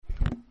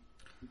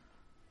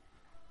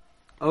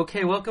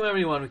Okay, welcome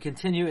everyone. We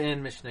continue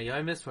in Mishnah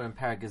Yomis. We're in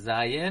Parag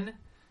Zayin,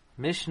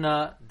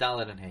 Mishnah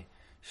Daled and Hey.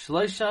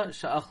 Shloisha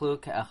sha'achlu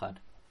ke'echad.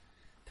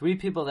 3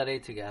 people that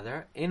ate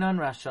together. Einan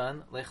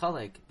rashan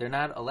lechalek. They're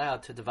not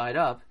allowed to divide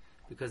up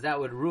because that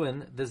would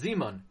ruin the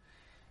zimun.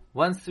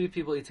 Once 3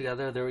 people eat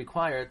together, they're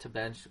required to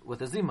bench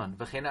with a zimun.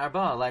 V'chein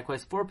arba.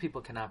 Likewise, 4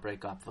 people cannot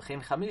break up.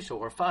 V'chein chamisha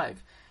or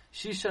 5.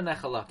 Shisha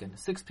nechalakin.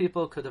 6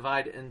 people could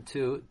divide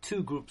into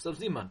 2 groups of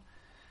zimun.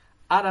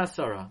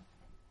 Arasara.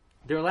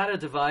 They're allowed to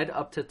divide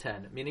up to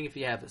 10, meaning if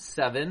you have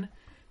 7,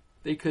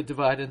 they could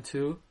divide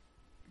into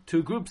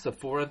 2 groups of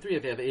 4 and 3.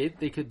 If you have 8,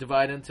 they could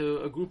divide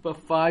into a group of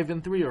 5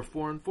 and 3, or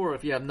 4 and 4.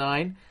 If you have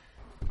 9,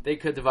 they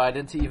could divide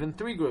into even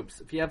 3 groups.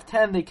 If you have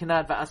 10, they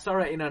cannot,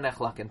 va'asara ina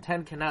nechlaken.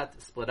 10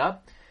 cannot split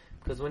up,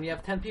 because when you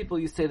have 10 people,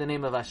 you say the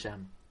name of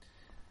Hashem.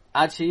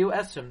 Ad sheyu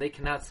esrim, they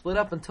cannot split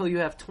up until you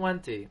have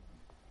 20.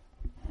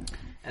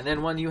 And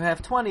then when you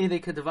have 20, they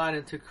could divide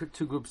into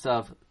 2 groups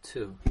of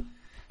 2.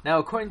 Now,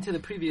 according to the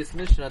previous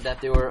Mishnah, that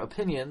there were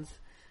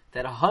opinions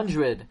that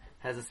 100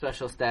 has a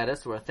special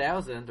status, or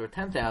 1,000, or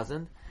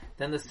 10,000,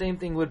 then the same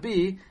thing would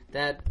be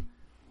that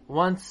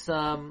once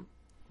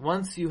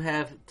you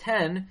have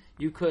 10,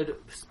 you could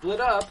split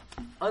up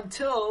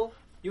until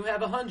you have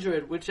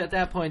 100, which at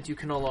that point you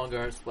can no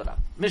longer split up.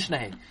 Mishnah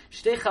Hey.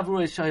 If you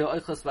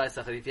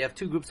have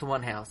 2 groups in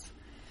one house,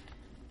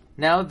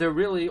 now they're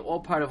really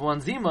all part of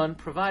one zimun,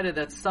 provided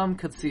that some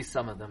could see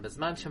some of them. As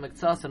long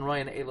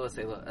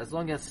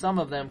as some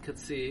of them could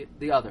see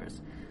the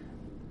others.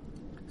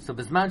 So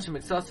when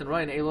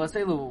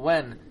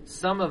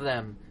some of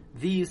them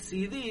these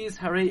see these,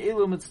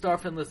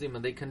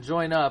 they can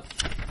join up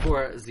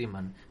for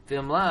zimun.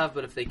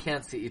 But if they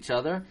can't see each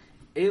other,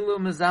 these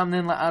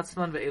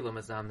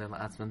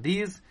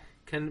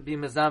can be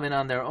mezamin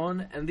on their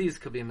own, and these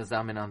could be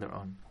mezamin on their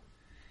own.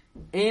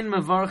 Ein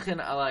mevarchin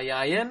ala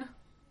yayin.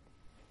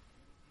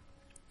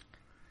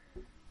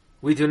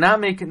 We do not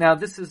make, now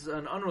this is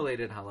an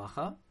unrelated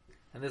halacha,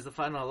 and there's the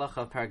final halacha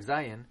of Parag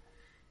Zayin,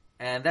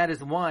 and that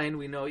is wine.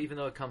 We know, even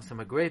though it comes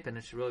from a grape, and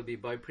it should really be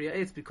by priya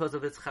eitz, because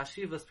of its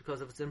chashivas, because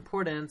of its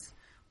importance,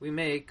 we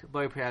make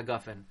by priya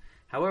gafen.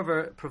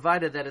 However,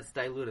 provided that it's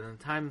diluted. In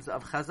times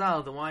of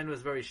Chazal, the wine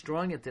was very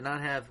strong, it did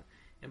not have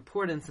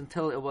importance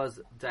until it was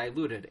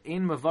diluted.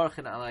 Ein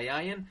mevarchin ala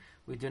yayin,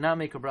 we do not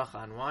make a bracha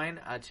on wine,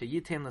 ad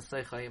sheyitem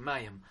l'seicha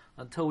yimayim,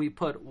 until we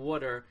put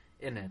water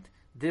in it.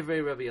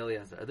 Divrei Rabbi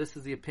Eliezer. This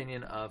is the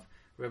opinion of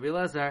Rabbi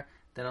Eliezer,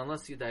 that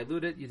unless you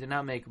dilute it, you do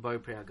not make bar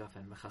priya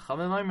gafen.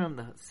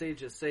 The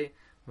sages say,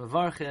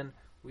 mevarchin,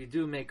 we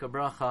do make a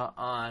bracha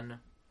on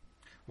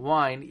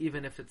wine,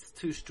 even if it's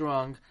too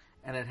strong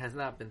and it has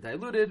not been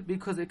diluted,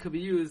 because it could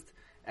be used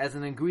as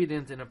an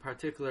ingredient in a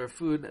particular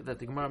food that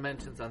the Gemara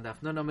mentions on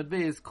Daf Nun Amud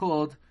Beis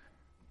called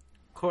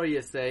kor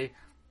yesei,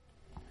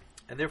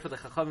 and therefore the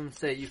Chachamim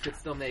say you could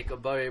still make a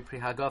bar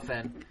priya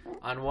gafen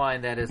on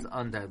wine that is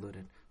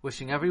undiluted.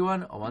 Wishing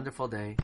everyone a wonderful day.